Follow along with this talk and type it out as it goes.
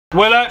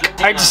Willock,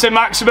 Edison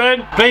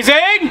Maximin, plays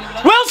in,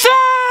 Wilson!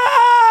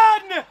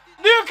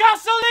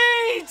 Newcastle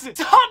leads!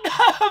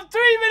 Tottenham,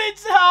 3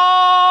 minutes,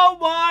 oh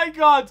my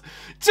god,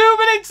 2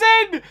 minutes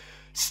in!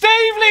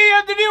 Stavely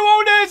and the new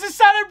owners are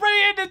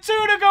celebrating, the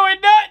tuna going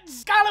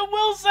nuts! Callum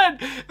Wilson,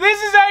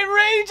 this is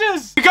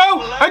outrageous! We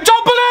go, and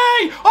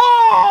Ndombele!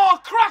 Oh,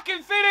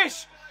 cracking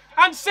finish!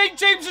 And St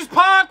James's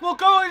Park will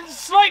go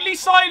slightly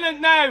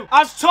silent now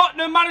as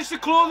Tottenham managed to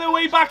claw their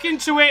way back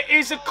into it.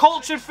 It's a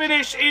cultured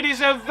finish. It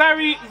is a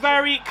very,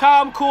 very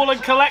calm, cool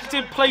and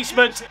collected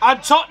placement.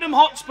 And Tottenham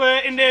Hotspur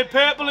in their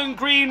purple and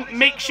green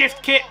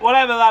makeshift kit,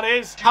 whatever that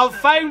is, have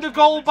found a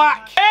goal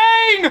back.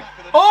 Kane!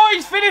 Oh,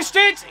 he's finished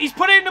it. He's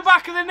put it in the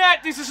back of the net.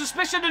 There's a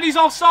suspicion that he's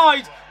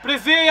offside. But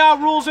if VAR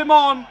rules him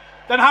on,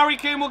 then Harry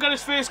Kane will get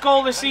his first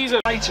goal this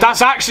season.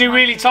 That's actually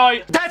really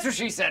tight. That's what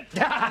she said.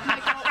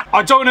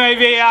 I don't know if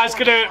VAR is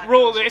going to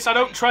rule this. I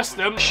don't trust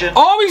them.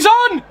 Oh, he's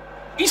on!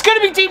 He's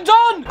going to be deemed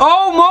on!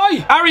 Oh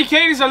my! Harry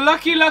Kane is a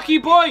lucky, lucky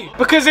boy.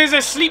 Because there's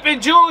a sleeping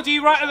Geordie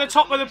right at the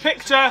top of the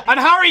picture. And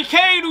Harry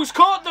Kane, who's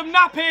caught them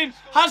napping,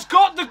 has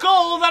got the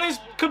goal that has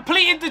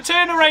completed the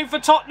turnaround for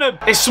Tottenham.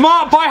 It's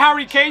smart by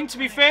Harry Kane, to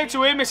be fair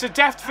to him. It's a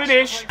deft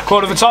finish.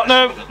 Corner for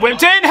Tottenham.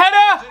 Whipped in,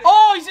 header!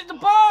 Oh, he's at the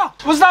bar!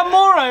 Was that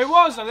Mora? It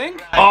was, I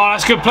think. Oh,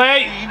 that's good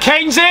play.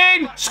 Kane's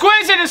in.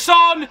 Squares in a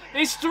Son.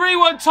 It's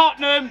 3-1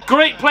 Tottenham.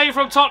 Great play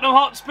from Tottenham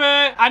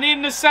Hotspur. And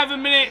in the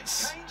 7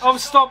 minutes of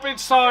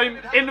stoppage time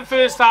in the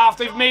first half,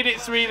 they've made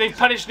it 3. They've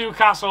punished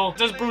Newcastle.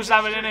 Does Bruce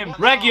have it in him?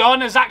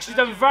 Region has actually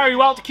done very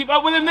well to keep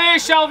up with him there.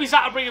 Shelby's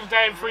had to bring him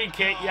down. Free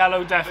kick.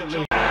 Yellow,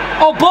 definitely.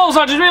 Oh, balls,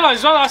 I just realised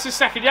as well, that's his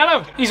second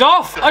yellow. He's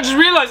off. I just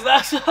realised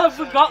that. I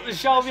forgot that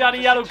Shelby had a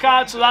yellow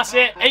card, so that's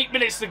it. 8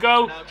 minutes to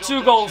go.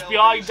 2 goals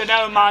behind, and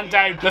now a man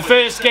down. The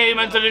first game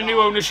under the new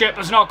ownership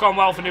has not gone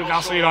well for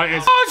Newcastle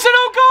United. Oh, it's an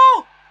own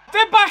goal!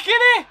 They're back in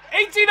it!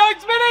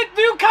 89th minute!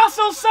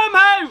 Newcastle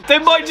somehow!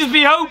 There might just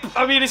be hope.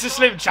 I mean, it's a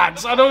slim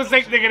chance. I don't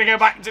think they're going to go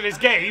back into this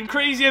game.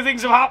 Crazier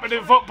things have happened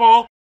in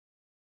football.